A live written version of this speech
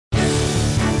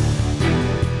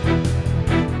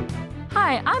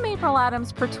Hi, I'm April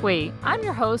Adams Pertwee. I'm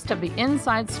your host of the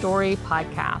Inside Story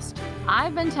podcast.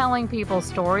 I've been telling people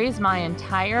stories my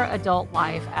entire adult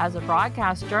life as a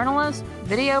broadcast journalist,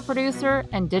 video producer,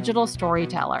 and digital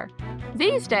storyteller.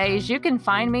 These days, you can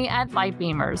find me at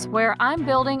Lightbeamers, where I'm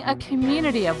building a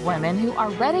community of women who are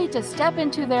ready to step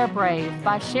into their brave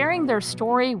by sharing their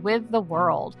story with the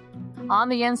world. On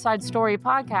the Inside Story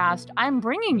podcast, I'm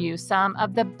bringing you some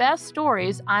of the best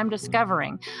stories I'm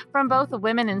discovering from both the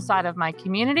women inside of my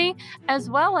community as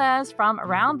well as from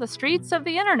around the streets of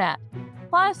the internet.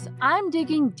 Plus, I'm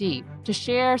digging deep to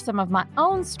share some of my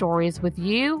own stories with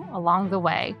you along the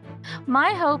way.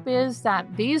 My hope is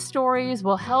that these stories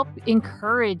will help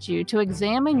encourage you to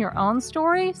examine your own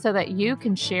story so that you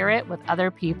can share it with other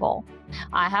people.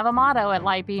 I have a motto at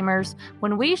Lightbeamers: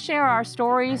 when we share our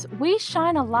stories, we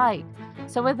shine a light.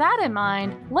 So with that in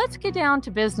mind, let's get down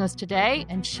to business today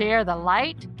and share the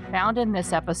light found in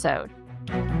this episode.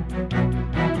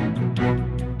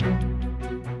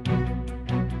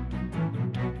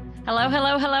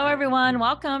 Hello, everyone.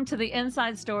 Welcome to the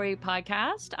Inside Story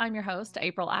podcast. I'm your host,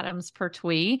 April Adams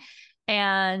Pertwee,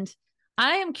 and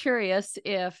I am curious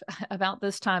if about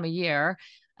this time of year,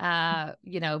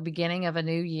 beginning of a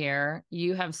new year,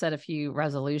 you have set a few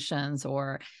resolutions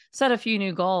or set a few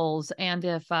new goals. And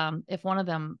if one of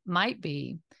them might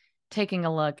be taking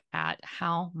a look at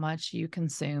how much you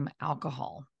consume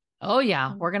alcohol. Oh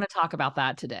yeah, we're going to talk about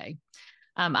that today.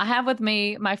 I have with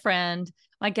me my friend,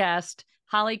 my guest,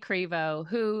 Holly Krivo,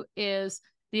 who is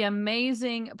the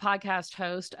amazing podcast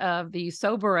host of the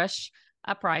Soberish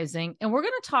Uprising. And we're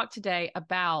going to talk today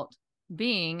about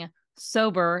being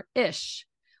sober-ish.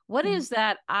 What is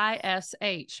that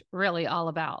ISH really all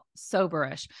about?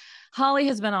 Soberish. Holly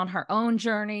has been on her own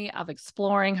journey of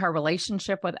exploring her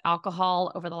relationship with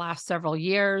alcohol over the last several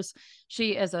years.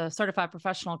 She is a certified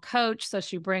professional coach, so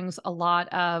she brings a lot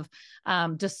of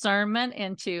discernment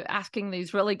into asking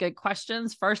these really good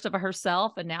questions, first of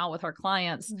herself and now with her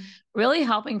clients, really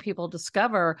helping people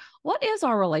discover what is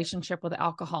our relationship with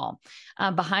alcohol.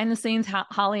 Behind the scenes,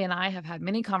 Holly and I have had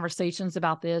many conversations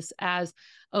about this as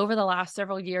over the last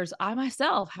several years, I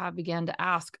myself have begun to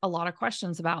ask a lot of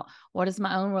questions about what is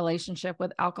my own relationship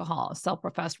with alcohol. A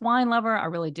self-professed wine lover. I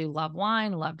really do love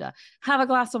wine, love to have a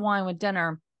glass of wine with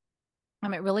dinner.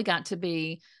 It really got to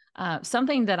be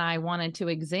something that I wanted to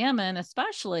examine,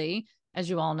 especially, as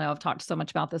you all know, I've talked so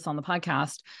much about this on the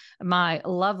podcast, my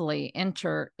lovely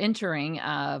entering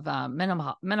of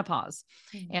menopause.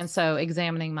 And so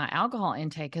examining my alcohol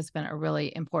intake has been a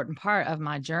really important part of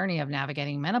my journey of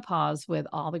navigating menopause with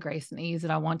all the grace and ease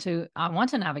that I want to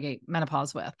navigate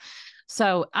menopause with.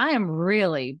 So I've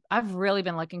really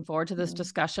been looking forward to this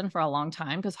discussion for a long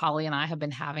time because Holly and I have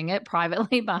been having it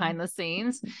privately behind the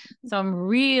scenes. So I'm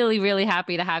really, really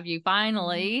happy to have you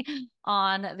finally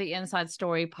on the Inside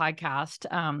Story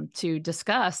podcast to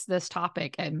discuss this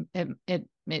topic and it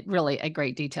really a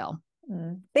great detail.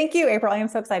 Thank you, April. I am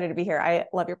so excited to be here. I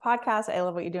love your podcast. I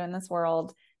love what you do in this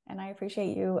world. And I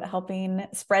appreciate you helping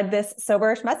spread this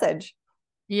soberish message.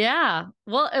 Yeah.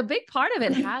 Well, a big part of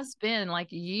it has been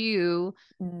like you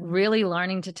really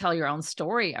learning to tell your own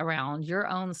story around your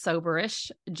own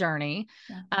soberish journey.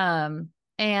 Yeah.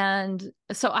 And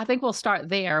so I think we'll start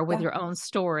there with your own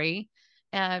story,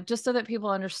 just so that people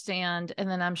understand. And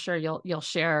then I'm sure you'll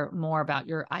share more about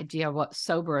your idea of what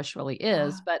soberish really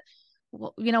is. But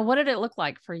what did it look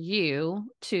like for you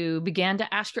to begin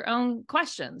to ask your own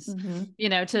questions,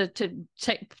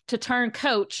 to turn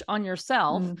coach on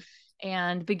yourself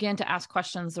and begin to ask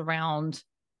questions around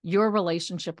your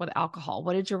relationship with alcohol?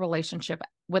 What did your relationship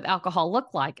with alcohol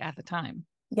look like at the time?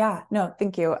 Yeah, no,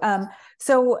 thank you.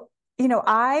 So,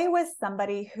 I was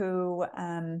somebody who,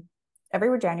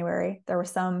 every January, there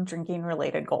was some drinking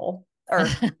related goal or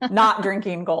not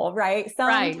drinking goal, right?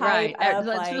 Some type of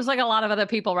it's just like a lot of other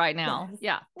people right now.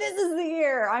 Yeah. This is the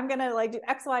year I'm going to do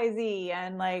X, Y, Z.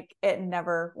 And it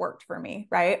never worked for me.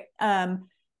 Right.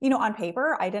 On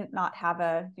paper, I did not have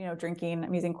a, drinking,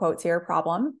 I'm using quotes here,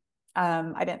 problem.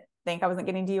 I didn't think I wasn't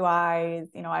getting DUIs.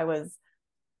 I was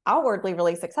outwardly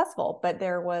really successful, but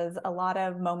there was a lot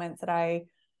of moments that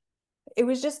it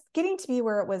was just getting to be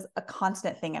where it was a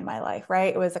constant thing in my life,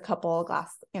 right? It was a couple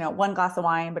glass, one glass of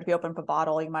wine, but if you open up a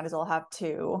bottle, you might as well have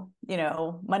two,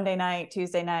 Monday night,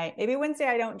 Tuesday night, maybe Wednesday,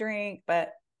 I don't drink,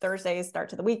 but Thursdays start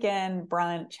to the weekend,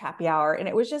 brunch, happy hour. And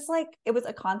it was just it was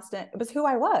a constant, it was who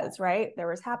I was, right? There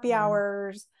was happy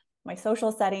hours, my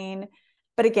social setting.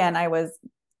 But again, I was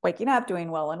waking up,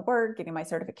 doing well in work, getting my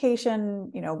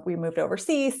certification, we moved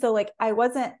overseas. So I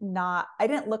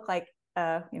didn't look like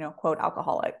a, quote,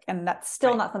 alcoholic. And that's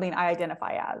still not something I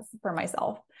identify as for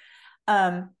myself.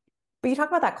 But you talk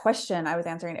about that question I was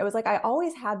answering. It was like, I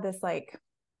always had this like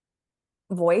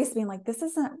voice being like, this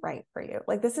isn't right for you.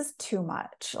 Like, this is too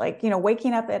much. Like,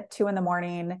 waking up at 2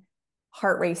 a.m,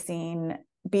 heart racing,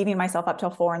 beating myself up till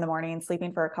 4 a.m,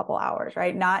 sleeping for a couple hours,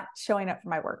 right? Not showing up for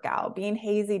my workout, being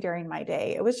hazy during my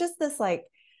day. It was just this like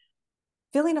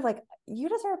feeling of like, you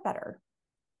deserve better.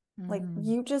 Like,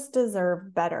 you just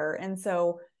deserve better. And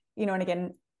so, and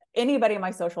again, anybody in my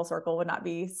social circle would not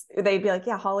be, they'd be like,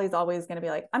 yeah, Holly's always going to be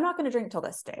like, I'm not going to drink till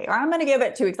this day, or I'm going to give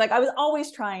it 2 weeks. Like, I was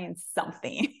always trying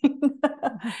something.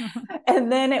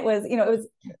 And then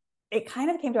it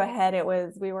kind of came to a head.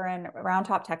 We were in Round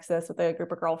Top, Texas with a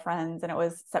group of girlfriends, and it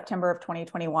was September of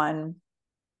 2021.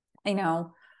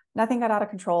 Nothing got out of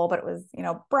control, but it was,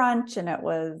 brunch, and it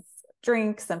was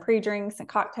drinks and pre-drinks and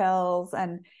cocktails.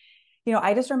 And,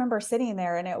 I just remember sitting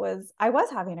there, and I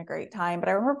was having a great time, but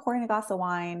I remember pouring a glass of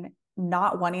wine,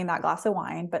 not wanting that glass of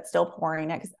wine, but still pouring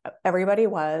it because everybody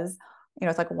was,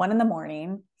 it's like 1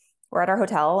 a.m. We're at our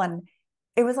hotel, and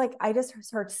it was like, I just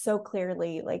heard so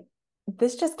clearly, like,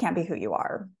 this just can't be who you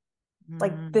are.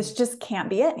 Like, this just can't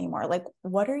be it anymore. Like,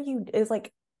 what are you, is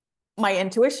like my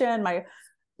intuition, my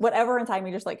whatever inside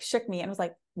me just like shook me and was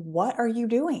like, what are you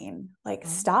doing? Like,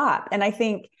 stop. And I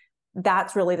think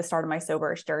that's really the start of my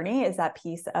soberish journey, is that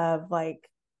piece of like,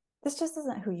 this just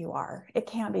isn't who you are. It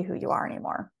can't be who you are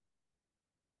anymore.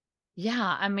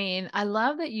 Yeah. I mean, I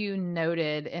love that you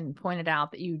noted and pointed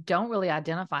out that you don't really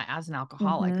identify as an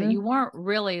alcoholic, that you weren't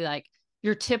really like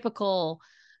your typical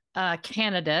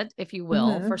candidate, if you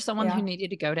will, for someone who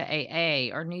needed to go to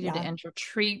AA or needed to enter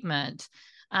treatment.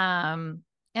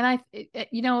 And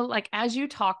like, as you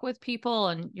talk with people,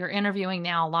 and you're interviewing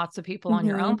now lots of people on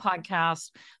your own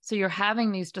podcast, so you're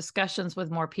having these discussions with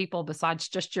more people besides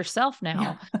just yourself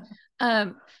now.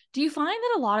 Do you find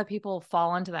that a lot of people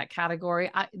fall into that category?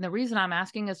 The reason I'm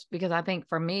asking is because I think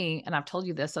for me, and I've told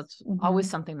you this, that's always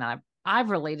something that I've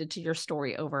related to your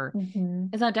story over,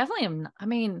 is I definitely am. I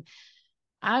mean,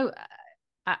 I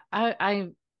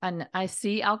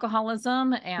see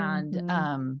alcoholism,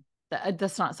 and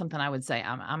that's not something I would say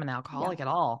I'm an alcoholic at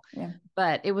all. Yeah.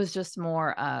 But it was just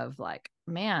more of like,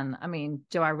 man, I mean,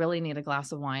 do I really need a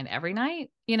glass of wine every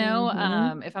night? If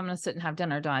I'm going to sit and have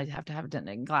dinner, do I have to have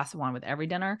a glass of wine with every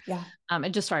dinner? Yeah.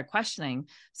 And just started questioning.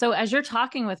 So as you're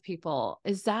talking with people,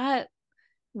 is that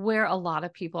where a lot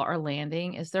of people are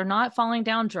landing? Is they're not falling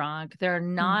down drunk. They're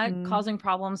not causing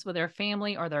problems with their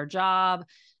family or their job.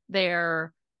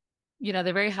 They're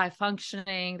very high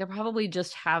functioning. They're probably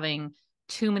just having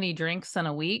too many drinks in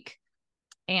a week,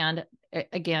 and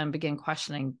again, begin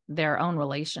questioning their own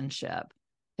relationship.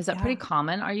 Is that pretty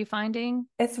common? Are you finding?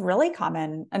 It's really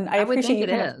common. And I appreciate you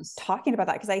kind of talking about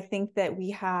that, because I think that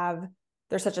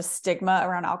there's such a stigma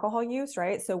around alcohol use,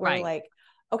 right? So we're like,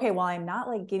 okay, well, I'm not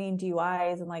like getting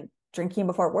DUIs and like drinking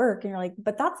before work. And you're like,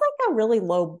 but that's like a really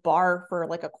low bar for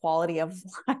like a quality of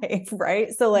life, right?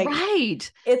 So like,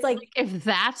 it's like, if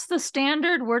that's the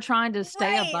standard we're trying to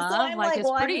stay above, so I'm like, it's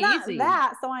well, pretty I'm not easy.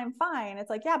 that, so I'm fine. It's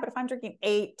like, yeah, but if I'm drinking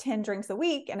 8-10 drinks a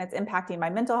week and it's impacting my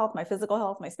mental health, my physical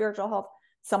health, my spiritual health,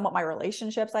 somewhat my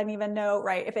relationships, I don't even know,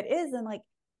 right? If it is, then like,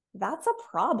 that's a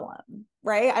problem,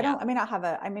 right? I may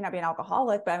not be an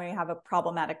alcoholic, but I may have a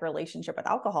problematic relationship with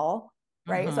alcohol,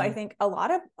 right? So I think a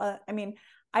lot of,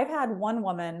 I've had one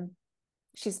woman,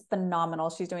 she's phenomenal.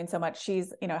 She's doing so much.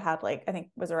 She's, had like, I think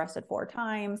was arrested 4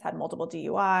 times, had multiple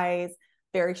DUIs,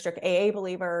 very strict AA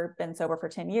believer, been sober for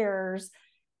 10 years.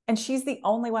 And she's the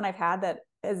only one I've had that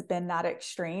has been that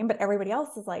extreme, but everybody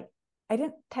else is like, I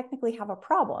didn't technically have a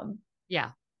problem.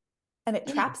 Yeah. And it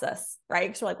traps us, right?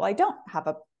 Because you're like, well, I don't have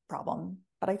a problem,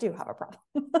 but I do have a problem.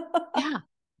 Yeah.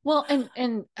 Well,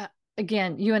 and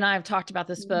again, you and I have talked about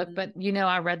this book, but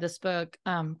I read this book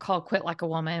called Quit Like a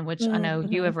Woman, which I know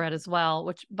you have read as well,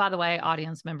 which, by the way,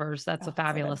 audience members, that's a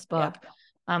fabulous book.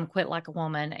 Quit Like a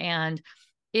Woman. And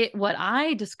what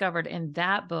I discovered in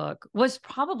that book was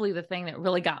probably the thing that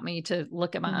really got me to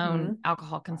look at my own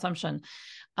alcohol consumption,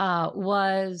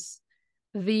 was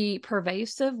the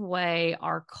pervasive way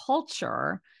our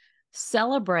culture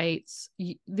celebrates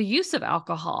the use of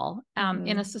alcohol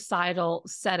in a societal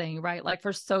setting, right? Like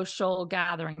for social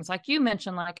gatherings, like you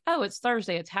mentioned, like, oh, it's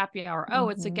Thursday, it's happy hour. Oh,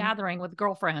 it's a gathering with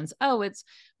girlfriends. Oh,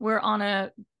 we're on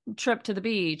a trip to the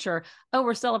beach, or, oh,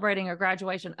 we're celebrating a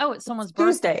graduation. Oh, it's someone's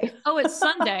birthday. Oh, it's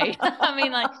Sunday. I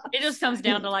mean, like, it just comes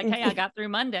down to like, hey, I got through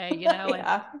Monday,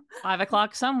 at 5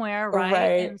 o'clock somewhere.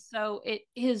 Right. And so it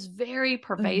is very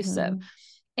pervasive.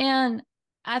 And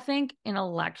I think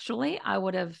intellectually, I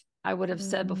would have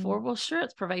said before, well, sure,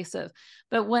 it's pervasive.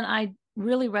 But when I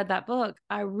really read that book,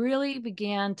 I really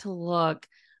began to look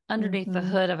underneath the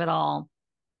hood of it all.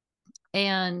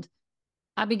 And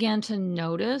I began to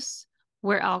notice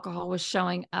where alcohol was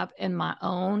showing up in my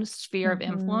own sphere of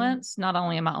Mm-hmm. influence, not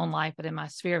only in my own life, but in my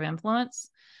sphere of influence.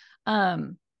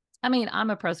 Um, I mean, I'm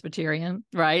a Presbyterian,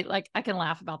 right? Like I can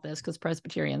laugh about this because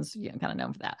Presbyterians, kind of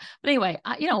known for that. But anyway,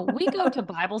 we go to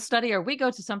Bible study or we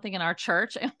go to something in our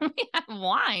church and we have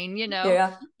wine.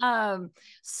 Yeah. Um,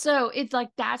 so it's like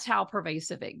that's how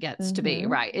pervasive it gets to be,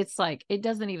 Mm-hmm. right? It's like it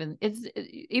doesn't even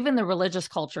even the religious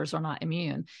cultures are not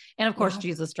immune. And of course, Yeah.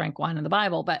 Jesus drank wine in the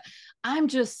Bible, but I'm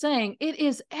just saying it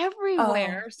is Oh,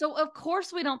 everywhere. So of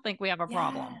course we don't think we have a yes.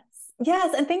 problem.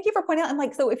 Yes. And thank you for pointing out. And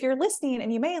like, so if you're listening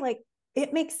and you may like,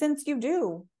 it makes sense you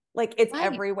do. Like it's Right.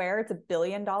 everywhere. It's $1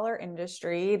 billion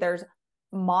industry. There's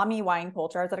mommy wine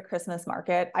culture. I was at a Christmas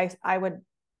market. I would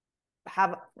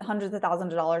have hundreds of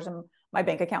thousands of dollars in my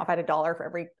bank account if I had $1 for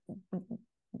every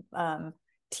um,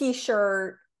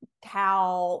 t-shirt,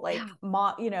 towel, like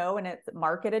Yeah. and it's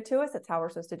marketed to us. It's how we're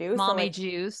supposed to do. So Mommy like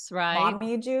juice, right?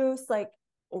 mommy juice, like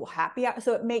happy.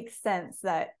 So it makes sense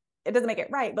that it doesn't make it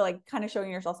right, but like kind of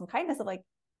showing yourself some kindness of like,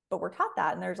 but we're taught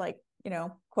that. And there's like,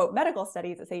 quote medical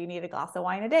studies that say you need a glass of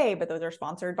wine a day, but those are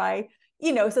sponsored by,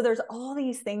 so there's all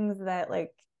these things that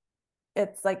like,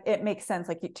 it's like, it makes sense.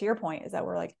 Like to your point is that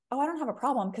we're like, oh, I don't have a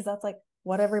problem because that's like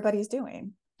what everybody's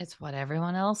doing. It's what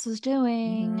everyone else is Mm-hmm.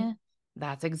 doing.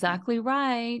 That's Yeah. exactly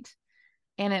right.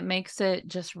 And it makes it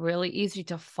just really easy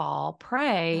to fall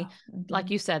prey. Oh, Like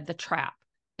mm-hmm. you said, the trap.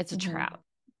 It's a Mm-hmm. trap.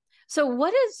 So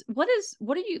what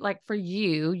are you like for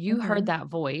you? You heard Mm-hmm. that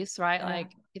voice, right? Yeah.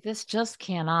 Like this just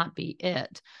cannot be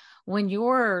it. When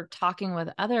you're talking with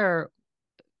other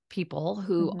people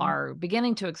who Mm-hmm. are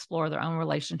beginning to explore their own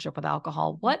relationship with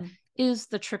alcohol, what Mm-hmm. is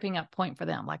the tripping up point for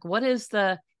them? Like what is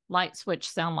the light switch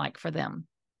sound like for them?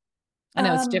 I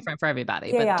know it's Um, different for everybody,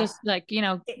 yeah, but yeah. just like,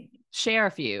 share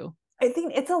a few. I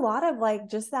think it's a lot of like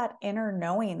just that inner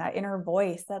knowing, that inner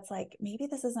voice that's like, maybe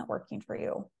this isn't working for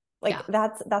you. Yeah.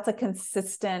 Like that's a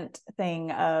consistent thing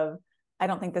of, I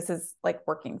don't think this is like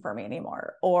working for me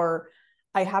anymore. Or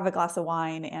I have a glass of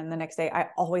wine and the next day I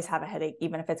always have a headache,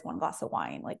 even if it's one glass of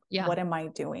wine. Like, Yeah. what am I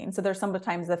doing? So there's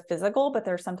sometimes the physical, but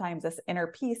there's sometimes this inner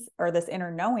peace or this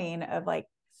inner knowing of like,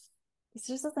 this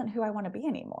just isn't who I want to be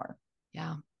anymore.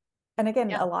 Yeah. And again,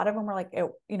 Yeah. a lot of them were like,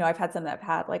 I've had some that have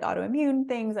had like autoimmune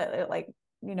things that like,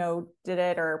 did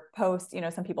it or post,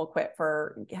 some people quit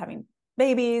for having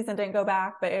babies and didn't go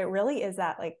back. But it really is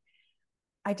that like,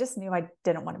 I just knew I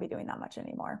didn't want to be doing that much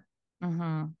anymore.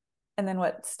 Mm-hmm. And then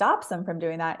what stops them from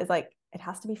doing that is like, it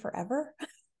has to be forever.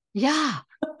 Yeah.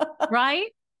 Right.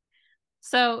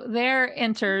 So there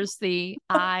enters the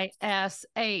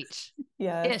ISH,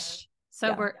 Yes. ish, Yeah.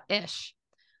 sober ish.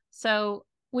 So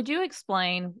would you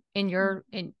explain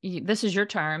this is your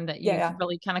term that Yeah. you've Yeah.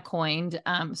 really kind of coined,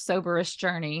 soberish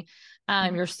journey.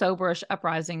 Your soberish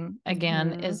uprising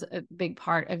again Mm-hmm. is a big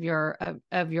part of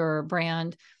your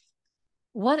brand.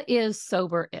 What is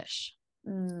soberish?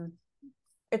 Mm.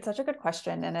 It's such a good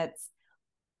question. And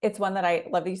it's one that I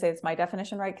love that you say it's my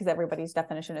definition, right? Because everybody's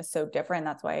definition is so different.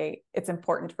 That's why it's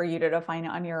important for you to define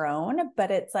it on your own.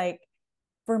 But it's like,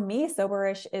 for me,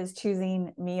 soberish is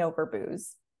choosing me over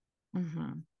booze.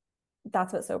 Mm-hmm.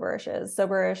 That's what soberish is.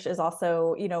 Soberish is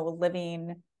also,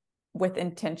 living with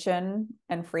intention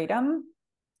and freedom,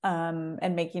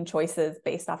 and making choices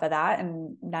based off of that.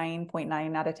 And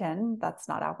 9.9 out of 10, that's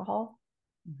not alcohol.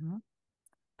 Mm-hmm.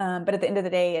 But at the end of the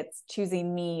day, it's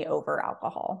choosing me over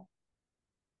alcohol.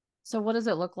 So what does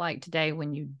it look like today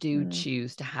when you do Mm,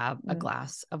 choose to have a mm.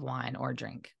 glass of wine or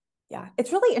drink? Yeah,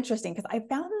 it's really interesting because I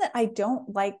found that I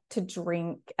don't like to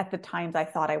drink at the times I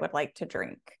thought I would like to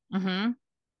drink. Mm-hmm.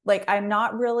 Like I'm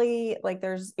not really like,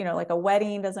 there's, like a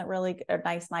wedding doesn't really, a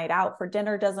nice night out for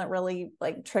dinner doesn't really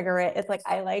like trigger it. It's like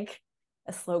I like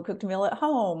a slow cooked meal at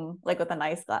home, like with a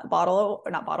nice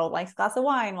nice glass of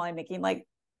wine while I'm making like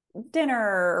dinner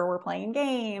or we're playing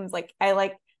games. Like I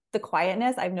like the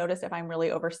quietness. I've noticed if I'm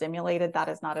really overstimulated, that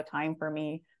is not a time for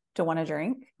me to want to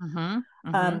drink. Mm-hmm.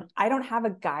 Mm-hmm. I don't have a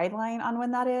guideline on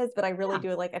when that is, but I really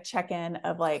Yeah. do like a check-in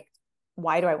of like,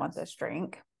 why do I want this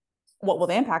drink? What will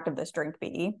the impact of this drink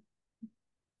be?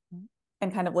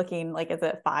 And kind of looking like, is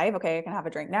it 5? Okay, I can have a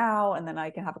drink now, and then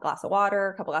I can have a couple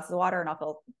glasses of water, and I'll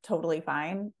feel totally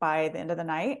fine by the end of the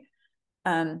night.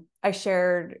 I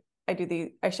shared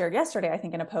yesterday, I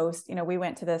think in a post, we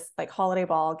went to this like holiday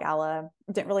ball gala,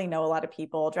 didn't really know a lot of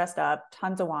people, dressed up,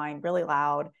 tons of wine, really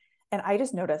loud. And I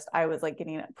just noticed I was like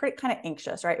getting pretty kind of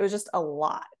anxious, right? It was just a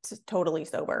lot, totally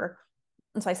sober.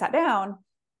 And so I sat down.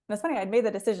 And it's funny, I'd made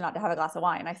the decision not to have a glass of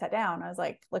wine. I sat down, I was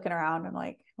like looking around. I'm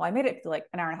like, well, I made it to like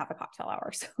an hour and a half of cocktail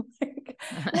hour. So like,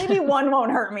 maybe one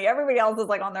won't hurt me. Everybody else is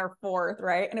like on their fourth,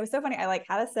 right? And it was so funny. I like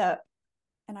had a sip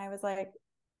and I was like,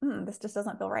 this just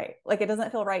doesn't feel right. Like, it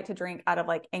doesn't feel right to drink out of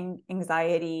like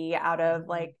anxiety, out of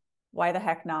like, why the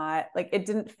heck not? Like, it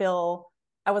didn't feel,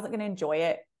 I wasn't going to enjoy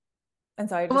it. And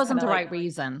so I It just wasn't kind of the like, right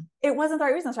reason. it wasn't the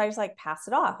right reason. So I just like passed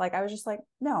it off. Like, I was just like,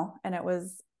 no. And it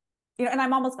was, and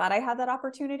I'm almost glad I had that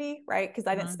opportunity, right? Because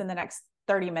I didn't spend the next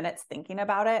 30 minutes thinking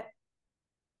about it.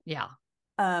 Yeah.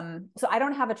 So I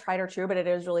don't have a tried or true, but it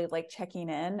is really like checking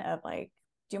in of like,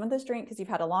 do you want this drink because you've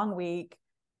had a long week,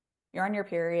 you're on your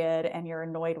period, and you're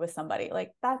annoyed with somebody?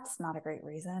 Like, that's not a great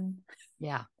reason.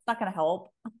 Yeah. It's not going to help.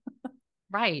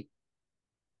 Right.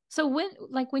 So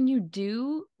when you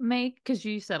do make, because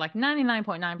you said like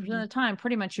 99.9% of the time,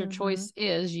 pretty much your choice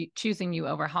is choosing you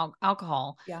over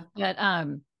alcohol. Yeah. But,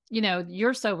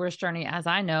 your soberest journey, as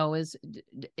I know, is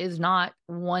not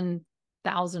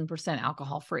 1,000%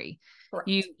 alcohol free. Correct.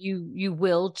 You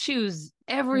will choose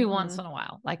every once in a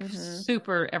while, like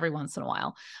super every once in a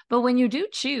while. But when you do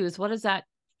choose, what is that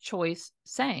choice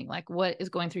saying? Like, what is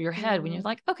going through your head when you're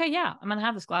like, okay, yeah, I'm going to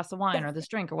have this glass of wine or this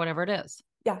drink or whatever it is?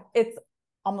 Yeah. It's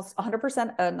almost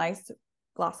 100% a nice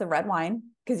glass of red wine,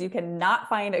 because you cannot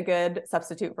find a good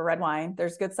substitute for red wine.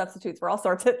 There's good substitutes for all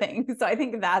sorts of things. So I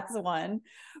think that's one,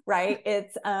 right?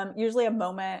 It's usually a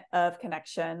moment of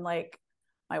connection. Like,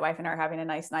 my wife and I are having a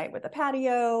nice night with the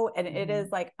patio, and it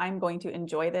is like, I'm going to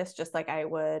enjoy this just like I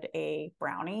would a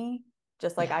brownie,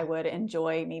 just like I would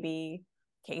enjoy maybe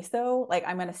queso. Like,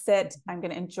 I'm going to sit, I'm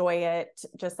going to enjoy it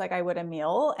just like I would a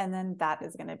meal. And then that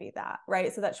is going to be that,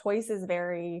 right? So that choice is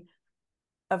very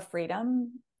of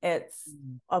freedom. It's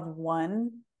of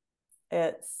one.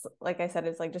 It's like I said,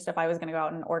 it's like, just if I was going to go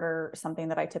out and order something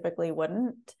that I typically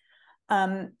wouldn't.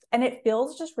 And it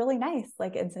feels just really nice.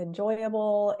 Like, it's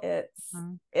enjoyable.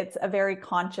 It's a very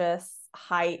conscious,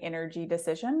 high energy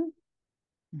decision.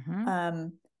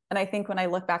 And I think when I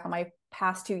look back on my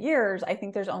past 2 years, I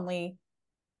think there's only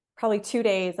probably 2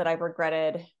 days that I've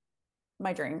regretted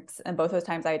my drinks. And both those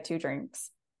times I had 2 drinks.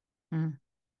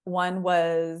 One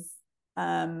was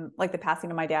like the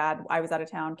passing of my dad. I was out of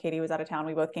town. Katie was out of town.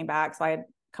 We both came back. So I had a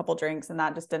couple drinks, and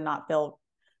that just did not feel,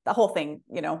 the whole thing,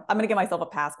 I'm going to give myself a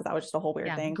pass because that was just a whole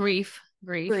weird thing. Grief.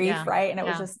 Yeah. Right. And it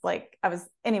was just like,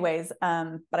 anyways,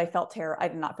 but I felt I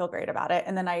did not feel great about it.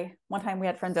 And then one time we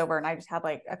had friends over, and I just had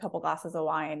like a couple glasses of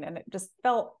wine, and it just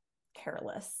felt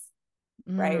careless.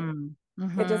 Right.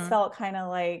 It just felt kind of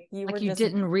like you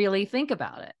didn't really think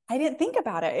about it. I didn't think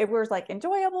about it. It was like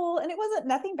enjoyable, and it wasn't,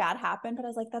 nothing bad happened, but I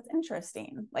was like, that's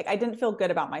interesting. Like, I didn't feel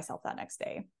good about myself that next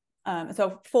day.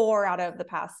 So 4 out of the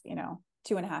past,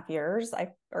 2.5 years,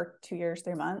 or 2 years,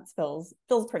 3 months feels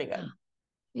pretty good.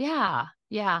 Yeah.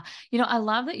 Yeah. I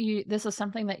love that this is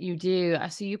something that you do. I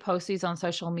see you post these on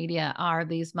social media, are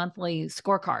these monthly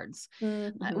scorecards.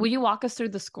 Will you walk us through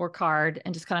the scorecard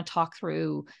and just kind of talk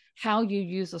through how you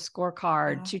use a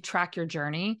scorecard to track your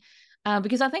journey?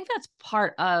 Because I think that's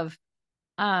part of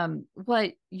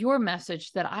what your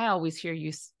message that I always hear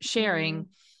you sharing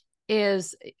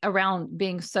is around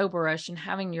being soberish and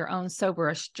having your own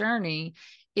soberish journey.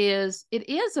 It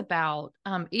is about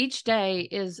each day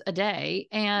is a day,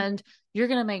 and you're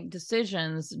going to make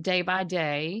decisions day by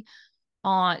day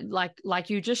on like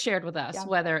you just shared with us,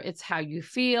 whether it's how you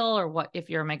feel, or what, if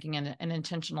you're making an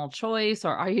intentional choice,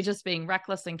 or are you just being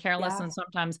reckless and careless and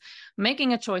sometimes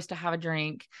making a choice to have a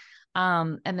drink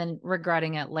and then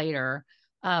regretting it later.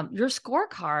 Your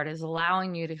scorecard is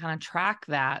allowing you to kind of track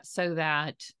that so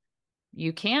that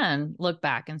you can look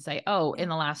back and say, oh, in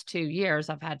the last 2 years,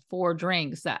 I've had 4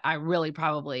 drinks that I really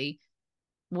probably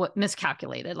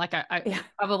miscalculated. Like I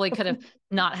probably could have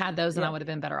not had those and I would have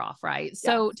been better off. Right.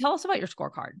 So tell us about your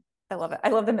scorecard. I love it. I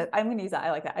love the, I'm going to use that.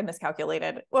 I like that. I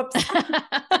miscalculated. Whoops.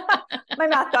 My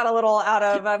math got a little out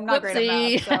of, I'm not great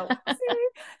at math.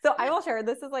 So I will share,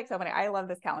 this is like so funny. I love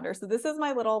this calendar. So this is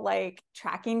my little like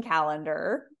tracking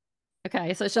calendar.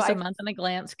 Okay. So it's just a month and a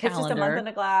glance calendar. It's just a month and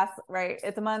a glass, right?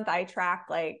 It's a month. I track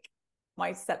like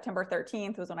my September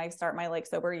 13th was when I start my like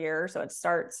sober year. So it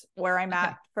starts where I'm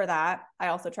at for that. I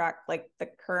also track like the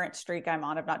current streak I'm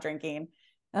on of not drinking.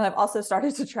 And I've also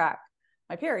started to track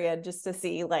my period just to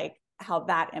see like how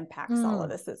that impacts all of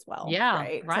this as well. Yeah.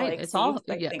 Right. Right. Like, it's all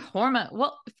hormone.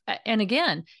 Well, and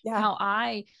again, how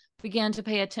I began to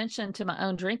pay attention to my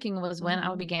own drinking was when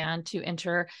I began to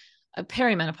enter a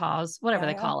perimenopause, whatever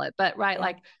they call it. But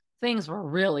like things were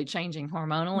really changing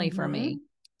hormonally for me.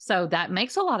 So that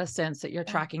makes a lot of sense that you're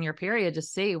tracking your period to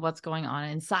see what's going on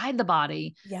inside the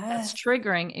body that's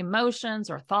triggering emotions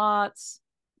or thoughts.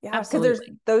 Yeah, because there's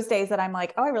those days that I'm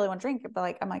like, oh, I really want to drink, but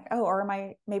like I'm like, oh, or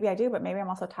maybe I do, but maybe I'm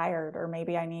also tired, or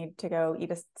maybe I need to go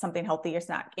eat something healthy or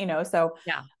snack, So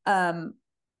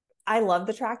I love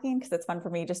the tracking because it's fun for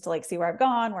me just to like see where I've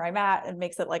gone, where I'm at, and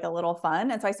makes it like a little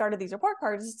fun. And so I started these report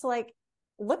cards just to like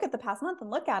look at the past month and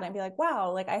look at it and be like,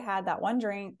 wow, like I had that one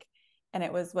drink and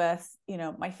it was with, you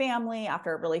know, my family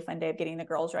after a really fun day of getting the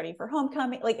girls ready for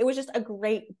homecoming. Like it was just a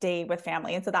great day with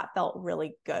family. And so that felt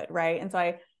really good. Right. And so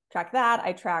I track that.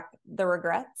 I track the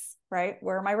regrets, right?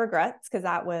 Where are my regrets? Because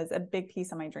that was a big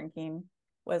piece of my drinking,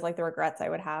 was like the regrets I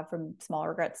would have, from small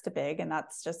regrets to big. And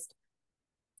that's just,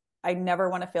 I never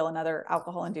want to feel another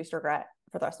alcohol induced regret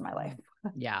for the rest of my life.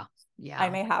 Yeah. Yeah. I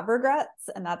may have regrets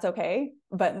and that's okay,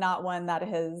 but not one that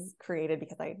is created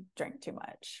because I drank too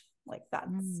much. Like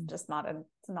that's just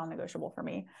it's non-negotiable for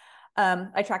me.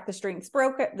 I track the streaks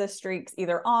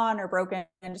either on or broken,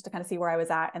 just to kind of see where I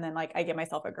was at. And then like, I give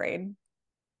myself a grade.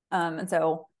 And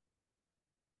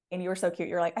you were so cute.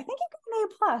 You're like, I think you got an A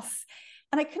plus.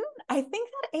 And I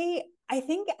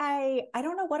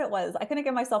don't know what it was. I couldn't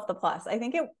give myself the plus. I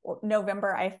think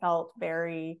November, I felt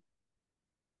there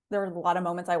were a lot of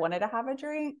moments I wanted to have a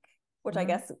drink, which I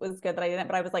guess was good that I didn't,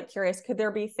 but I was like curious, could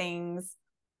there be things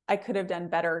I could have done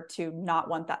better to not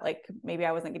want that? Like maybe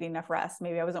I wasn't getting enough rest.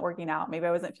 Maybe I wasn't working out. Maybe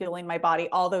I wasn't fueling my body,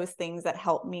 all those things that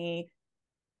help me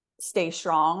stay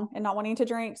strong and not wanting to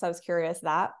drink. So I was curious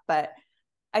that, but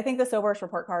I think the Soberest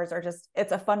report cards are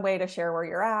it's a fun way to share where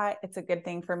you're at. It's a good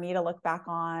thing for me to look back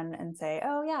on and say,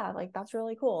 oh yeah, like that's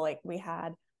really cool. Like we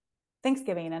had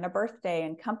Thanksgiving and a birthday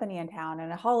and company in town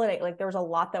and a holiday. Like there was a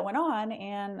lot that went on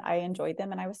and I enjoyed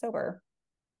them and I was sober.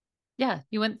 Yeah.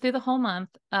 You went through the whole month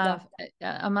of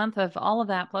a month of all of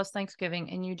that plus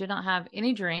Thanksgiving, and you did not have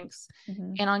any drinks.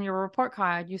 And on your report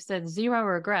card, you said 0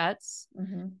 regrets.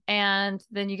 And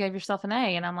then you gave yourself an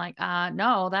A. And I'm like,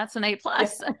 no, that's an A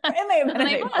plus. It may have been an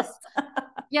A plus.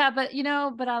 Yeah. But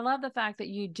I love the fact that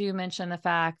you do mention the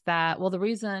fact that, well, the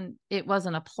reason it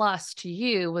wasn't a plus to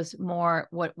you was more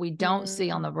what we don't see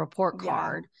on the report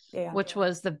card, which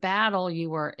was the battle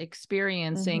you were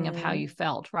experiencing of how you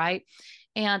felt. Right.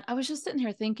 And I was just sitting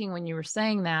here thinking when you were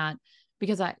saying that,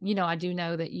 because I do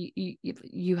know that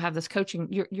you have this coaching,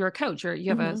 you're a coach, or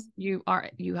you are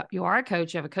a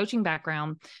coach, you have a coaching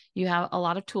background, you have a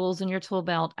lot of tools in your tool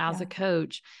belt as a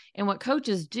coach. And what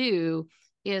coaches do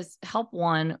is help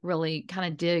one really kind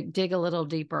of dig a little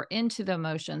deeper into the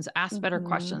emotions, ask better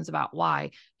questions about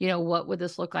why, what would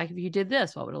this look like if you did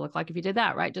this? What would it look like if you did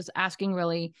that? Right. Just asking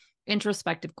really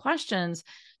introspective questions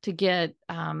to get,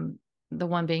 the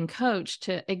one being coached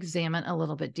to examine a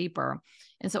little bit deeper.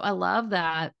 And so I love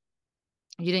that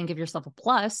you didn't give yourself a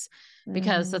plus,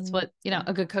 because that's what,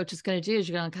 a good coach is going to do, is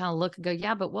you're going to kind of look and go,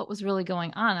 yeah, but what was really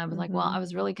going on? I was like, well, I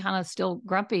was really kind of still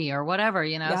grumpy or whatever,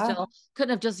 still couldn't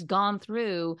have just gone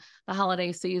through the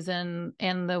holiday season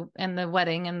and the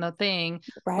wedding and the thing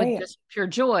with just pure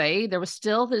joy. There was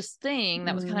still this thing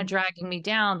that was kind of dragging me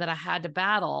down that I had to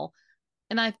battle.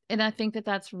 And I think that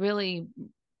that's really,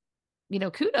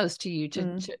 kudos to you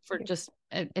for just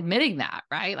admitting that,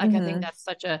 right? Like, I think that's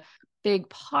such a big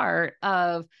part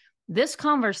of this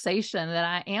conversation that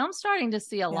I am starting to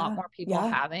see a lot more people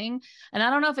having. And I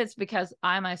don't know if it's because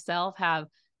I myself have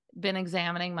been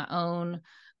examining my own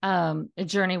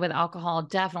journey with alcohol.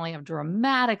 Definitely have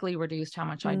dramatically reduced how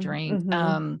much I drink.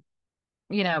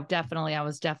 Definitely, I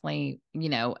was definitely,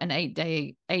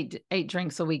 an 8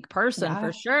 drinks a week person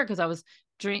for sure. Cause I was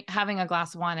having a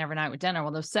glass of wine every night with dinner.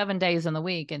 Well, there's 7 days in the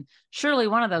week, and surely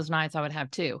one of those nights I would have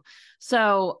 2.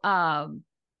 So,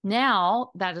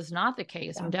 now that is not the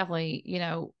case. I'm definitely,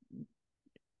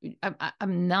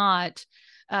 I'm not,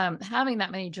 having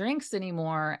that many drinks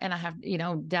anymore. And I have,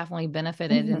 definitely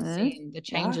benefited in seeing the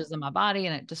changes in my body,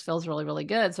 and it just feels really, really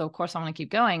good. So of course I want to keep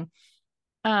going.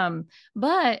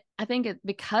 But I think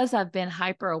because I've been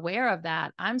hyper aware of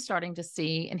that, I'm starting to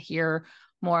see and hear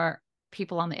more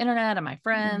people on the internet and my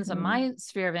friends and my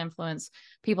sphere of influence,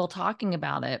 people talking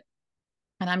about it.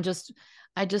 And I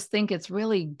just think it's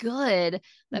really good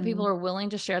that people are willing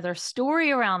to share their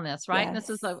story around this. Right. And this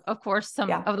is, of course, some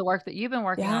of the work that you've been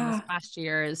working on this past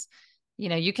year is,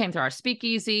 you came through our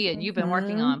speakeasy and you've been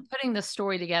working on putting this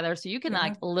story together so you can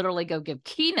like literally go give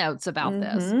keynotes about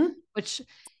this, which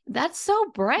that's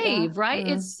so brave, right?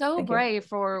 It's so brave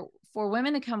for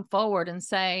women to come forward and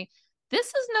say, this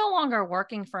is no longer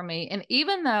working for me. And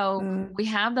even though we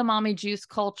have the mommy juice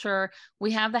culture,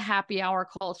 we have the happy hour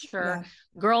culture,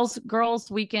 girls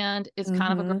weekend is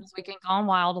kind of a girls weekend gone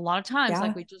wild. A lot of times,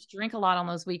 like we just drink a lot on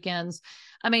those weekends.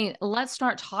 I mean, let's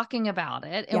start talking about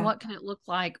it. And what can it look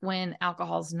like when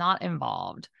alcohol's not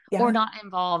involved or not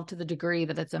involved to the degree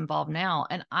that it's involved now?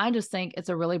 And I just think it's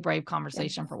a really brave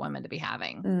conversation for women to be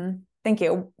having. Thank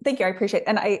you. I appreciate it.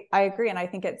 And I agree. And I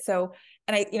think it's so,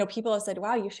 and people have said,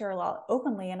 wow, you share a lot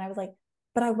openly. And I was like,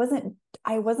 but I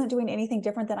wasn't doing anything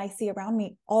different than I see around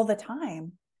me all the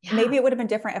time. Yeah. Maybe it would have been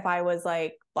different if I was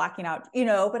like blacking out,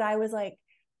 but I was like,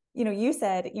 you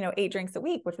said, 8 drinks a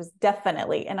week, which was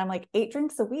definitely, and I'm like, 8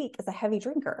 drinks a week is a heavy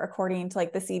drinker, according to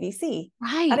like the CDC.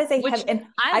 That Right. is a Which heavy, and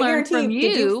I I learned guarantee from you,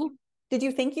 you. did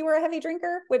you think you were a heavy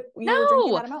drinker when you were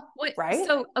drinking No. that amount? Wait, Right.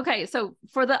 so, okay. So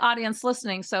for the audience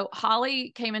listening, so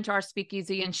Holly came into our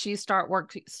speakeasy and she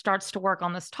starts to work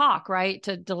on this talk, right.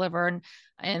 To deliver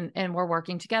and we're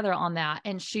working together on that.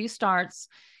 And she starts,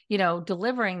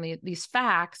 delivering these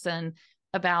facts and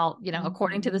about,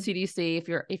 according to the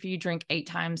CDC, if you drink 8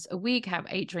 times a week, have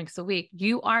 8 drinks a week,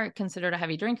 you are considered a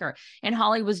heavy drinker. And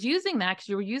Holly was using that because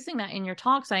you were using that in your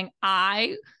talk, saying,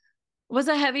 I was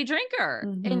a heavy drinker.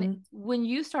 And when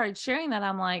you started sharing that,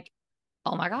 I'm like,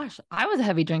 oh my gosh, I was a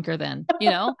heavy drinker then,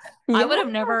 I would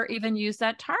have never even used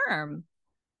that term.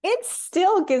 It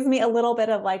still gives me a little bit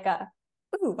of like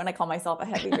ooh, when I call myself a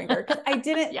heavy drinker, because I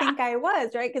didn't think I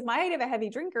was, right? Because my idea of a heavy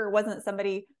drinker wasn't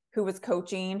somebody who was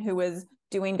coaching, who was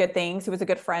doing good things, who was a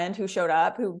good friend, who showed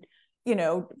up, who,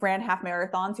 ran half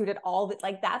marathons, who did all that.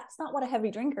 Like, that's not what a heavy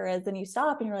drinker is. And you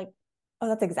stop and you're like, oh,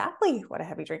 that's exactly who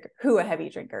a heavy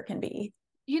drinker can be.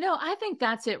 I think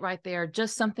that's it right there.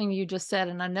 Just something you just said.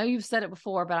 And I know you've said it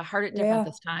before, but I heard it different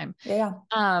this time. Yeah.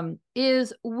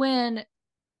 Is when,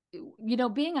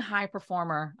 being a high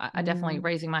performer, I definitely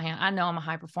raising my hand. I know I'm a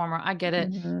high performer. I get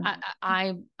it.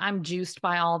 I'm juiced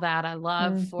by all that. I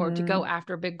love to go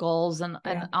after big goals and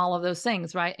all of those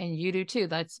things. Right. And you do too.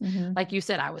 That's like you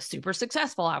said, I was super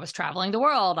successful. I was traveling the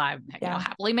world. I'm,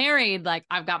 happily married. Like,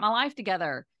 I've got my life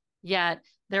together. Yet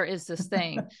there is this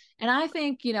thing. And I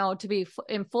think, to be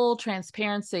in full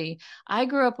transparency, I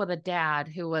grew up with a dad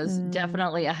who was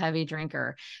definitely a heavy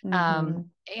drinker.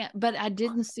 But I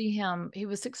didn't see him. He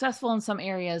was successful in some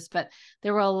areas, but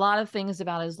there were a lot of things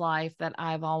about his life that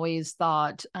I've always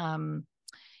thought, that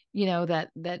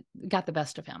got the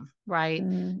best of him. Right.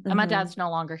 And my dad's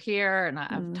no longer here. And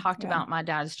I've talked about my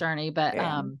dad's journey,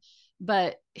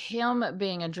 but him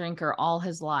being a drinker all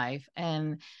his life.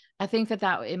 And I think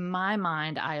that in my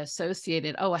mind, I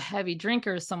associated, a heavy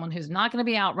drinker is someone who's not going to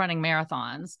be out running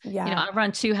marathons. I've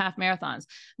run 2 half marathons.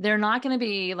 They're not going to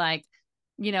be like,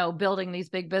 building these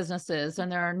big businesses,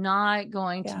 and they're not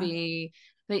going to be,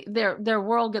 their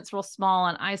world gets real small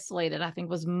and isolated, I think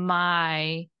was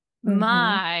my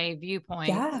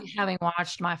viewpoint, having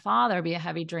watched my father be a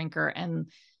heavy drinker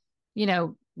and,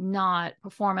 not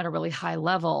perform at a really high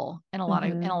level in a lot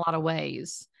of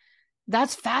ways.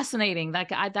 That's fascinating. That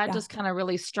just kind of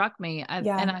really struck me. And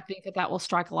I think that will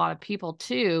strike a lot of people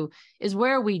too, is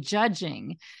where are we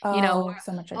judging? So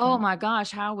much. Oh my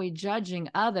gosh, how are we judging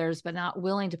others, but not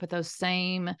willing to put those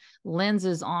same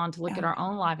lenses on to look at our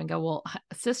own life and go, well,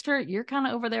 sister, you're kind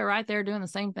of over there, right there doing the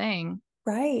same thing.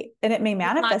 Right. And it may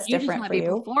manifest different for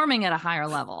you. Performing at a higher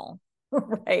level.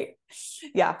 Right.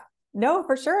 Yeah. No,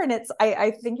 for sure. And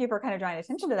I thank you for kind of drawing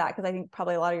attention to that, because I think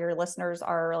probably a lot of your listeners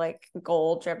are like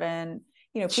goal driven,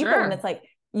 people. Sure. And it's like,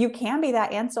 you can be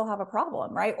that and still have a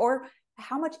problem, right? Or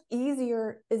how much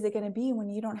easier is it going to be when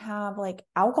you don't have like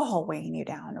alcohol weighing you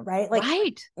down, right? Like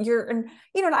and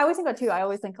I always think about too, I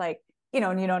always think like,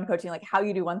 in coaching, like how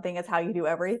you do one thing is how you do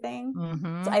everything.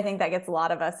 So I think that gets a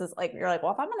lot of us is like, you're like,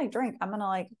 well, if I'm going to drink, I'm going to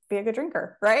like be a good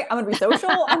drinker, right? I'm going to be social.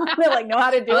 I'm going to like know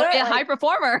how to do it. Be a like, high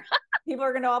performer. People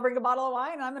are going to all bring a bottle of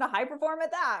wine and I'm going to high perform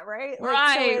at that. Right.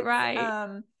 Right.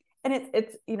 And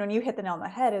it's, and you hit the nail on the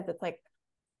head, is it's like,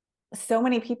 so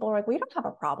many people are like, we don't have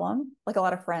a problem. Like a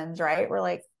lot of friends, right? We're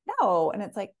like, no. And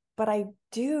it's like, but I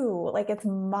do, like, it's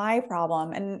my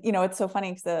problem. And, it's so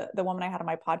funny because the woman I had on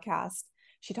my podcast,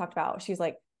 she talked about, she's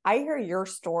like, I hear your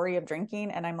story of drinking.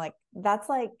 And I'm like, that's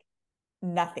like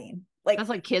nothing. Like, that's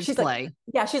like kids play.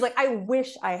 Like, she's like, I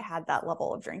wish I had that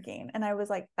level of drinking. And I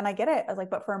was like, and I get it. I was like,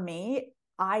 but for me,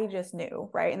 I just knew.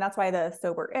 Right. And that's why the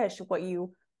sober-ish,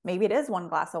 maybe it is 1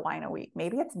 glass of wine a week.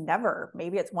 Maybe it's never,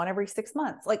 maybe it's 1 every 6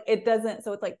 months. Like it doesn't.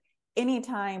 So it's like,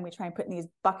 anytime we try and put in these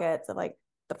buckets of like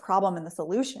the problem and the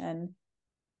solution,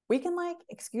 we can like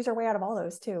excuse our way out of all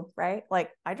those too. Right.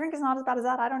 Like my drink is not as bad as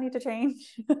that. I don't need to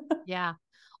change. Yeah.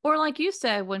 Or like you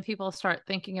said, when people start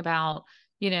thinking about,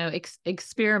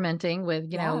 experimenting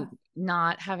with,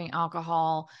 not having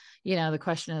alcohol, the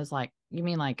question is like, you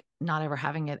mean like not ever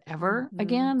having it ever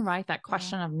again, right? That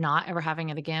question of not ever having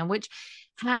it again, which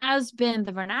has been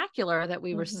the vernacular that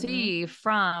we receive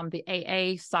from the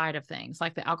AA side of things.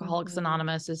 Like the Alcoholics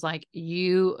Anonymous is like,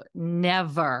 you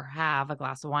never have a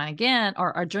glass of wine again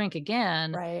or a drink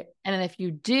again. Right. And then if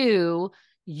you do,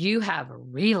 you have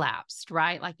relapsed,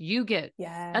 right? Like you get,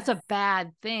 that's a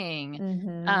bad thing.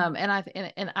 And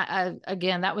I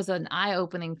again, that was an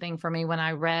eye-opening thing for me when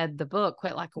I read the book,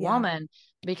 Quit Like a Woman,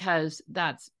 because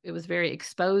it was very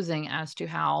exposing as to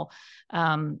how,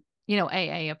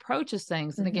 AA approaches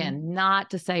things. And again, not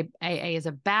to say AA is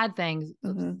a bad thing.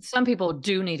 Some people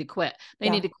do need to quit. They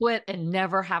need to quit and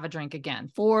never have a drink again,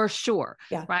 for sure.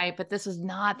 Right. But this is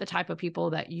not the type of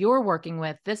people that you're working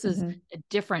with. This is a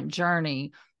different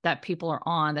journey that people are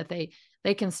on, that they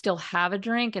can still have a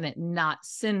drink and it not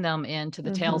send them into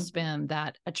the tailspin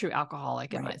that a true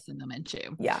alcoholic might send them into.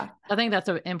 I think that's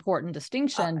an important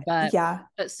distinction, but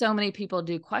so many people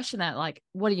do question that. Like,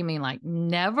 what do you mean? Like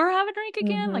never have a drink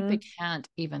again? Like they can't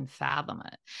even fathom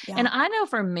it. And I know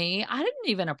for me, I didn't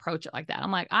even approach it like that. I'm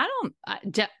like,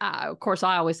 of course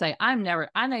I always say I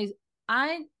never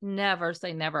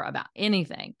say never about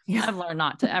anything. I've learned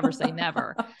not to ever say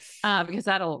never, because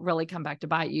that'll really come back to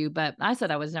bite you. But I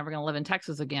said I was never going to live in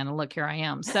Texas again. And look, here I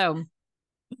am. So, who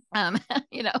knows?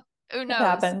 It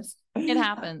happens. It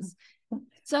happens.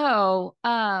 So,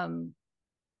 what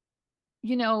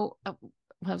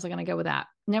was I going to go with that?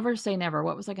 Never say never.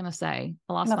 What was I going to say?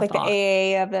 I lost my like thought.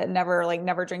 The AA of it,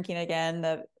 never drinking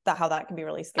again. How that can be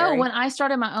really scary. Oh, when I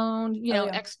started my own,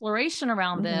 exploration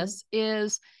around this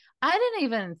is I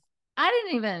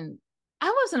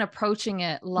wasn't approaching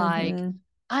it like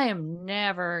I am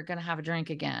never going to have a drink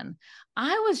again.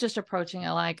 I was just approaching it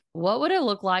like, what would it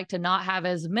look like to not have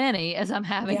as many as I'm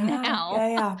having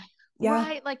now?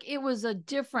 Right. Like it was a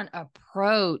different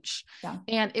approach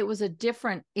and it was a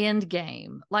different end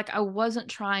game. Like I wasn't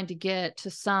trying to get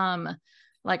to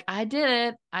like I did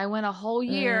it. I went a whole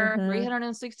year,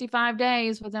 365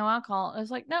 days with no alcohol. I was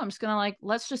like, no, I'm just going to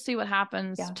let's just see what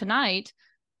happens tonight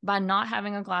by not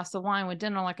having a glass of wine with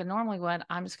dinner like I normally would.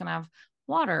 I'm just going to have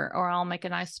water, or I'll make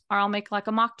like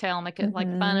a mocktail, make it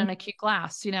like fun in a cute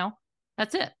glass,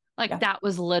 that's it. Like that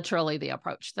was literally the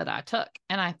approach that I took.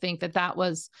 And I think that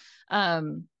was,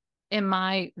 in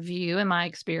my view, in my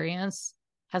experience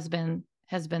has been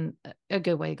a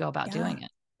good way to go about doing it.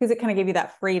 Because it kind of gave you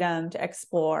that freedom to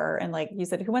explore. And like you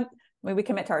said, we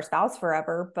commit to our spouse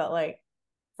forever, but like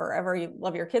forever, you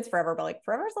love your kids forever, but like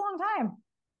forever is a long time.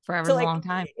 Forever is a long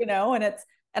time.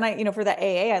 And I, for the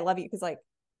AA, I love you because like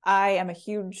I am a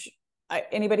huge,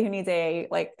 anybody who needs AA,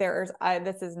 like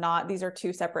these are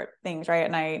two separate things, right?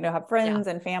 And I have friends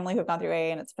and family who've gone through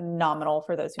AA, and it's phenomenal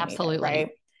for those who need it, right?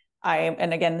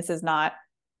 And again, this is not,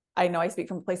 I know I speak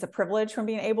from a place of privilege from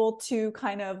being able to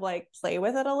kind of like play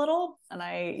with it a little. And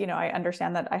I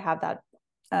understand that I have that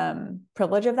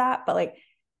privilege of that, but like,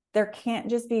 there can't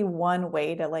just be one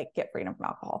way to like get freedom from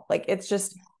alcohol. Like, it's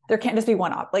just, there can't just be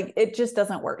one op. Like, it just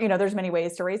doesn't work. There's many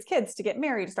ways to raise kids, to get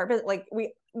married, to start, like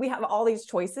we have all these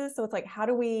choices. So it's like, how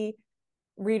do we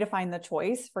redefine the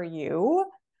choice for you?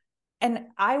 And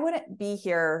I wouldn't be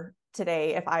here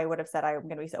today if I would have said I'm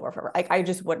going to be sober forever. Like, I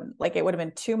just wouldn't. Like, it would have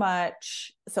been too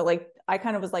much. So like, I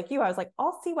kind of was like you. I was like,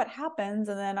 I'll see what happens.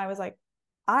 And then I was like,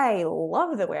 I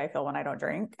love the way I feel when I don't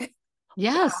drink.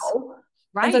 Yes. Wow.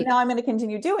 Right. And so now I'm going to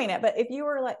continue doing it. But if you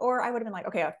were like, or I would have been like,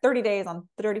 okay, 30 days, on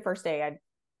the 31st day, I'd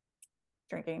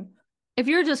drinking. If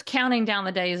you're just counting down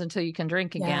the days until you can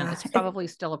drink again, it's probably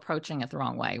still approaching it the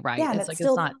wrong way. Right. Yeah, it's like,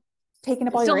 it's not taking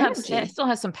up all your energy. It still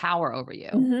has some power over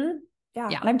you. Yeah.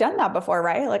 And I've done that before,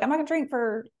 right? Like, I'm not gonna drink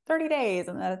for 30 days.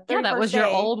 And the that was your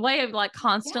old way of like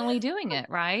constantly doing it,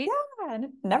 right? Yeah. And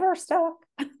it never stuck.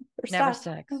 Never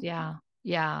sticks. Yeah.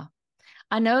 Yeah.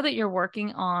 I know that you're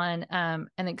working on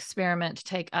an experiment to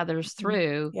take others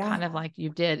through, kind of like you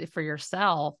did for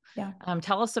yourself. Yeah.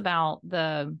 Tell us about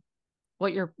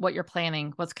what you're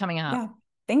planning, what's coming up. Yeah.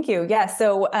 Thank you. Yeah.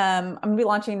 So I'm gonna be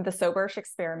launching the Soberish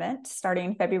experiment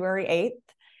starting February 8th.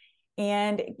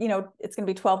 And, it's going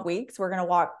to be 12 weeks. We're going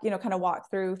to kind of walk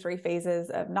through 3 phases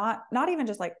of not even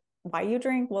just like why you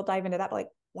drink. We'll dive into that, but like,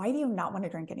 why do you not want to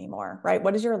drink anymore? Right?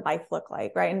 What does your life look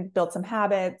like? Right? And build some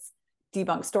habits,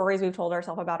 debunk stories we've told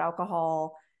ourselves about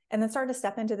alcohol, and then start to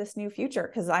step into this new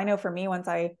future. Cause I know for me, once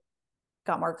I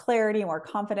got more clarity, more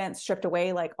confidence, stripped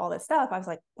away like all this stuff, I was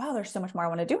like, wow, there's so much more I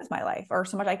want to do with my life, or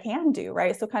so much I can do.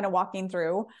 Right. So kind of walking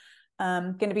through,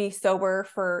 going to be sober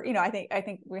for, I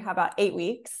think we have about 8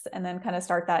 weeks, and then kind of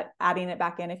start that adding it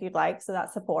back in if you'd like. So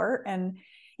that support, and,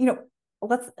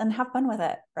 and have fun with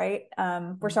it. Right.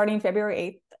 We're starting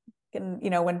February 8th.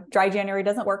 And, when dry January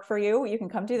doesn't work for you, you can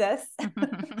come do this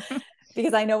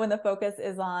because I know when the focus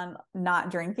is on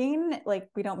not drinking, like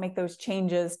we don't make those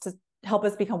changes to help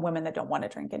us become women that don't want to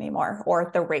drink anymore, or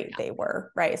at the rate they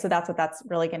were. Right. So that's what that's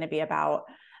really going to be about.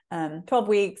 12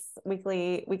 weeks,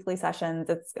 weekly sessions.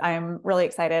 I'm really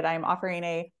excited. I'm offering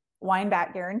a wine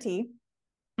back guarantee.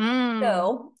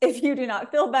 So if you do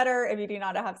not feel better, if you do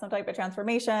not have some type of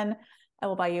transformation, I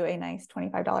will buy you a nice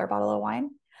 $25 bottle of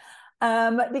wine.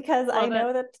 Because I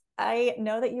know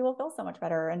that you will feel so much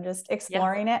better, and just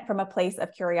exploring it from a place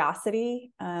of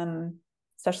curiosity,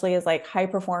 especially as like high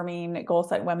performing goal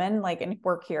set women, like, and if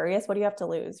we're curious, what do you have to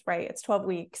lose, right? It's 12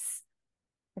 weeks.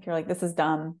 If you're like, this is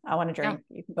dumb, I want to drink,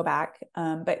 you can go back.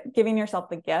 But giving yourself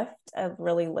the gift of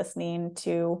really listening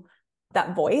to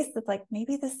that voice that's like,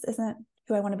 maybe this isn't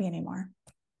who I want to be anymore.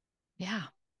 Yeah.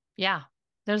 Yeah.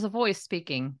 There's a voice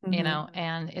speaking, you know,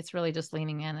 and it's really just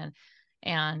leaning in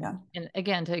and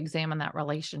again, to examine that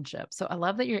relationship. So I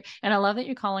love that you're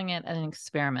calling it an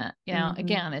experiment. You know,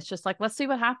 again, it's just like, let's see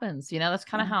what happens. You know, that's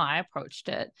kind of how I approached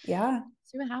it. Yeah.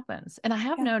 See what happens. And I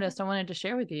have noticed, I wanted to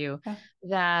share with you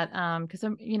that, cause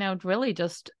I'm, you know, really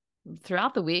just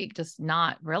throughout the week, just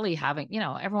not really having, you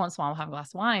know, every once in a while I'll have a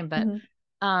glass of wine, but,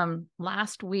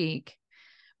 last week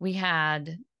we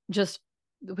had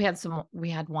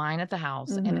wine at the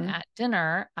house, and at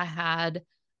dinner I had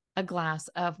a glass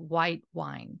of white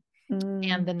wine.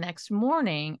 And the next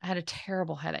morning I had a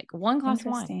terrible headache. One glass of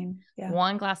wine.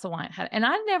 One glass of wine. And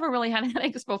I never really had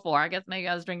headaches before. I guess maybe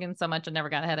I was drinking so much I never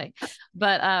got a headache.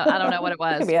 But I don't know what it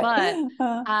was. But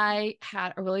I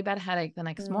had a really bad headache the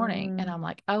next morning. And I'm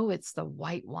like, oh, it's the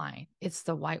white wine. It's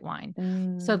the white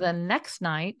wine. So the next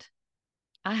night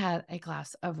I had a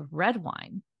glass of red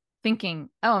wine, thinking,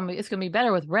 oh, it's going to be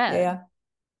better with red.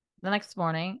 The next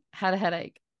morning had a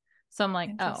headache. So I'm like,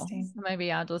 oh, so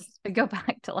maybe I'll just go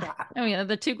back to like, I mean,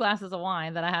 the 2 glasses of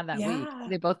wine that I had that week,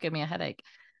 they both gave me a headache.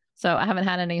 So I haven't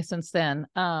had any since then.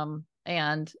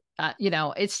 You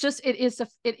know, it's just, it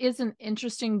is an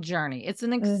interesting journey. It's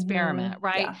an experiment,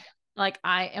 right? Yeah. Like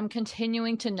I am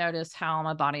continuing to notice how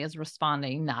my body is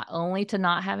responding, not only to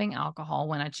not having alcohol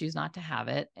when I choose not to have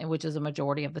it, which is a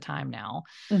majority of the time now,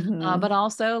 but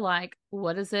also like,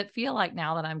 what does it feel like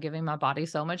now that I'm giving my body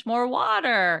so much more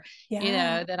water, you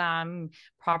know, that I'm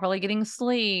properly getting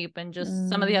sleep, and just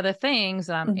some of the other things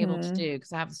that I'm able to do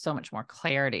because I have so much more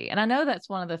clarity. And I know that's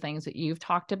one of the things that you've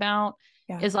talked about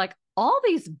is like all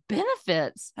these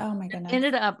benefits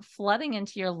ended up flooding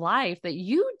into your life that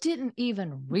you didn't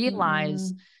even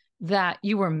realize that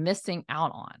you were missing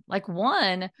out on. Like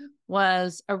one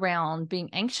was around being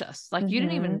anxious. Like you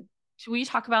didn't even, should we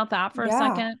talk about that for a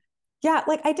second? Yeah.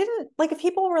 Like I didn't, like if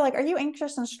people were like, are you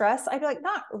anxious and stressed? I'd be like,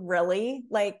 not really,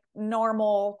 like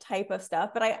normal type of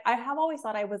stuff. But I have always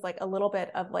thought I was like a little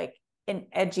bit of like an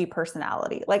edgy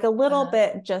personality, like a little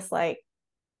bit just like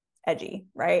edgy.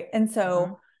 Right. And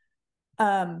so,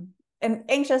 and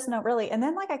anxious, not really. And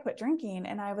then like I quit drinking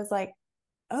and I was like,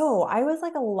 oh, I was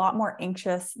like a lot more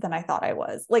anxious than I thought I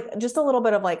was. Like just a little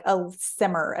bit of like a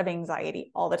simmer of anxiety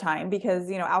all the time, because,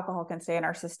 you know, alcohol can stay in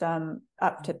our system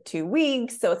up to 2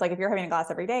 weeks. So it's like, if you're having a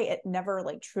glass every day, it never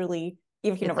like truly,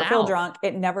 even if you never feel drunk,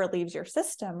 it never leaves your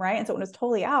system. Right. And so when it was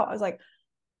totally out, I was like,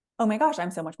 oh my gosh, I'm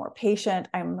so much more patient.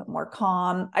 I'm more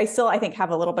calm. I still, I think,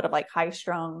 have a little bit of like high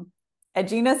strung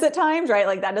edginess at times, right?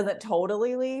 Like that doesn't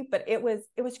totally leave, but it was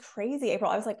crazy,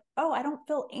 April. I was like, oh, I don't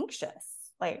feel anxious.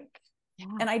 Like,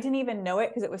 and I didn't even know it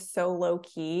because it was so low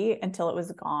key until it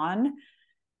was gone.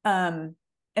 And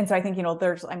so I think, you know,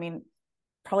 there's, I mean,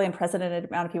 probably unprecedented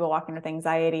amount of people walking with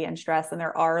anxiety and stress, and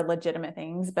there are legitimate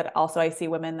things, but also I see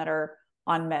women that are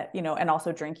on met, you know, and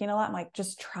also drinking a lot. I'm like,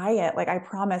 just try it. Like, I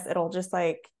promise it'll just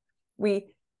like,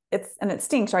 it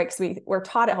stinks, right? Because we're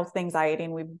taught it helps with anxiety,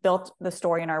 and we've built the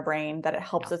story in our brain that it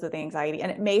helps us with the anxiety,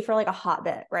 and it may for like a hot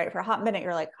bit, right? For a hot minute,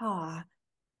 you're like, but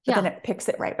then it picks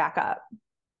it right back up.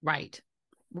 Right.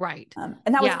 And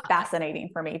that was fascinating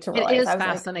for me to realize. It is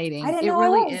fascinating. Like, it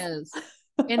really is.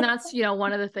 And that's, you know,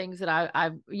 one of the things that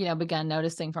I've, you know, begun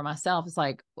noticing for myself is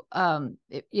like,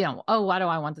 you know, oh, why do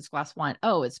I want this glass of wine?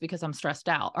 Oh, it's because I'm stressed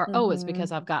out, or, oh, it's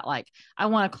because I've got like, I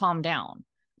want to calm down.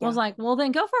 I was like, well,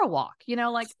 then go for a walk, you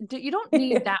know, like you don't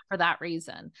need that for that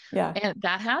reason. And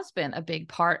that has been a big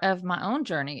part of my own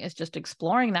journey, is just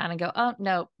exploring that and go, oh,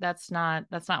 no, that's not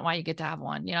why you get to have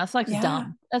one. You know, it's like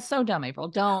dumb. That's so dumb, April.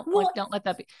 Don't let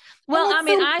that be. Well, I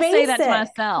mean, so I say that to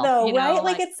myself, though, you know, right?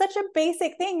 Like it's such a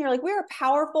basic thing. You're like, we're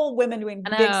powerful women doing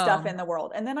big stuff in the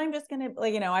world. And then I'm just going to,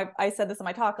 like, you know, I said this in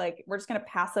my talk, like, we're just going to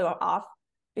pass it off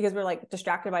because we're like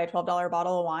distracted by a $12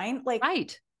 bottle of wine. Like,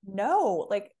 no,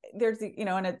 like there's, you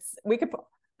know, and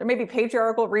there may be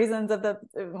patriarchal reasons of the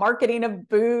marketing of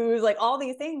booze, like all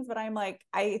these things, but I'm like,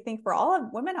 I think for all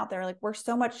of women out there, like we're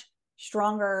so much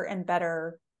stronger and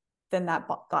better than that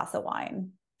glass of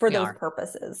wine for those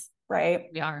purposes. Right.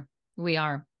 We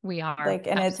are like,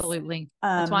 and absolutely.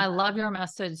 That's why I love your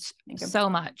message so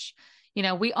much. You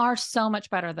know, we are so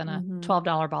much better than a $12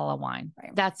 bottle of wine.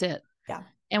 Right. That's it. Yeah.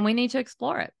 And we need to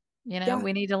explore it.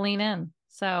 we need to lean in.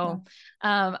 So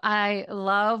I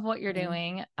love what you're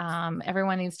doing.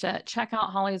 Everyone needs to check out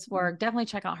Holly's work. Definitely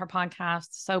check out her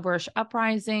podcast, Soberish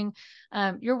Uprising.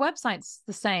 Your website's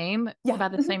the same, by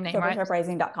the same name, right?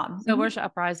 SoberishUprising.com.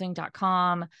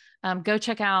 SoberishUprising.com. Go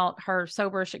check out her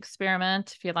Soberish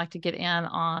experiment if you'd like to get in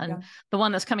on the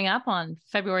one that's coming up on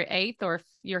February 8th, or if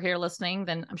you're here listening,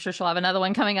 then I'm sure she'll have another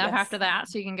one coming up after that.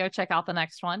 So you can go check out the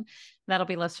next one. That'll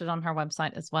be listed on her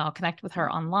website as well. Connect with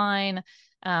her online.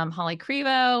 Holly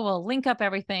Krivo will link up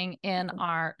everything in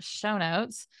our show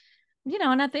notes.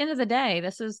 And at the end of the day,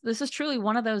 this is truly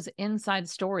one of those inside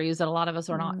stories that a lot of us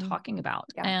are not talking about.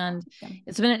 And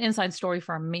it's been an inside story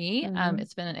for me.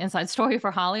 It's been an inside story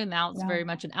for Holly. And now it's very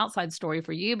much an outside story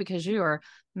for you, because you are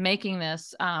making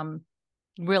this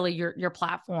really your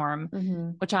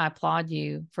platform, which I applaud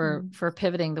you for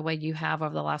pivoting the way you have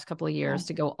over the last couple of years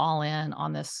to go all in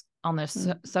on this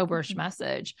Soberish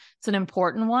message. It's an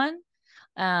important one.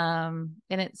 And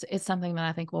it's something that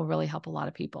I think will really help a lot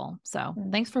of people. So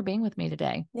thanks for being with me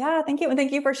today. Yeah, thank you. And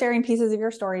thank you for sharing pieces of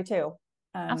your story too.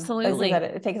 Absolutely.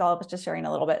 It takes all of us just sharing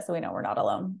a little bit, so we know we're not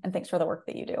alone. And thanks for the work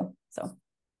that you do. So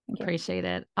appreciate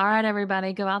it. All right,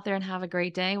 everybody, go out there and have a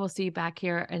great day. We'll see you back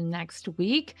here next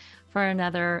week for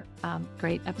another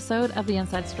great episode of The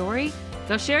Inside Story.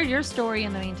 Go share your story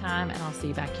in the meantime, and I'll see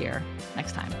you back here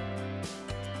next time.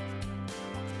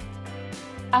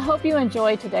 I hope you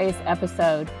enjoyed today's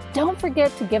episode. Don't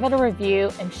forget to give it a review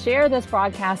and share this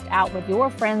broadcast out with your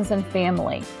friends and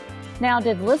family. Now,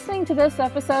 did listening to this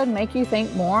episode make you think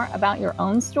more about your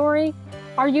own story?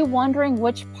 Are you wondering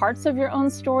which parts of your own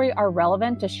story are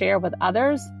relevant to share with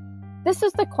others? This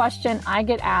is the question I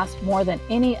get asked more than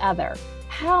any other.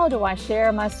 How do I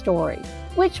share my story?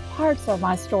 Which parts of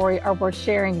my story are worth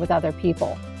sharing with other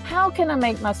people? How can I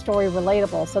make my story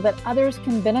relatable so that others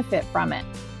can benefit from it?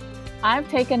 I've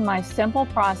taken my simple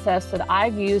process that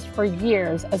I've used for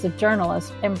years as a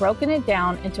journalist and broken it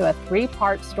down into a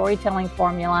 3-part storytelling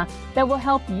formula that will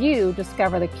help you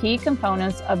discover the key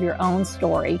components of your own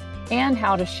story and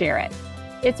how to share it.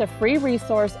 It's a free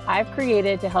resource I've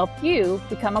created to help you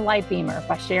become a light beamer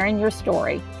by sharing your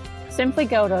story. Simply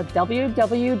go to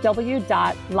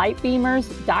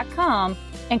www.lightbeamers.com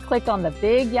and click on the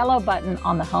big yellow button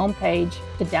on the homepage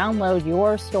to download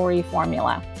your story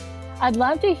formula. I'd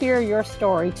love to hear your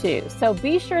story too, so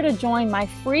be sure to join my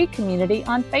free community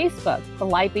on Facebook, the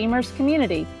Light Beamers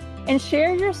Community, and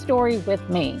share your story with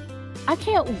me. I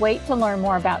can't wait to learn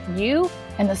more about you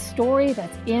and the story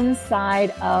that's inside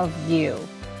of you.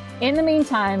 In the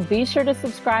meantime, be sure to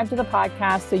subscribe to the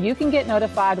podcast so you can get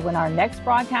notified when our next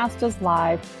broadcast is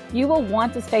live. You will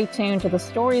want to stay tuned to the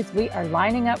stories we are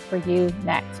lining up for you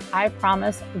next. I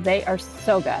promise they are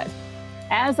so good.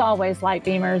 As always, Light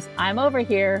Beamers, I'm over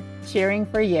here cheering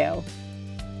for you.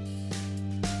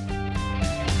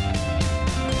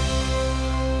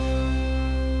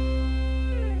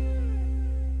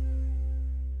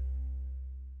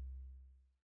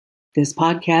 This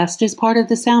podcast is part of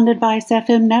the Sound Advice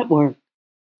FM network.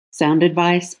 Sound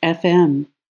Advice FM.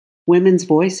 Women's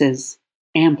voices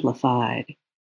amplified.